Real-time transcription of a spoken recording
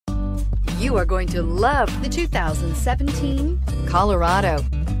You are going to love the 2017 Colorado.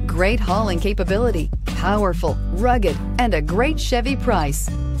 Great hauling capability, powerful, rugged, and a great Chevy price.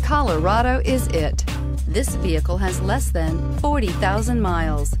 Colorado is it. This vehicle has less than 40,000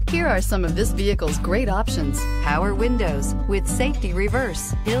 miles. Here are some of this vehicle's great options: power windows with safety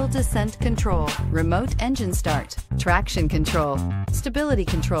reverse, hill descent control, remote engine start, traction control, stability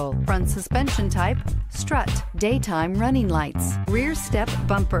control, front suspension type, strut, daytime running lights, rear step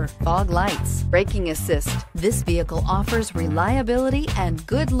bumper, fog lights, braking assist. This vehicle offers reliability and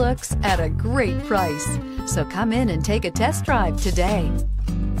good looks at a great price. So come in and take a test drive today.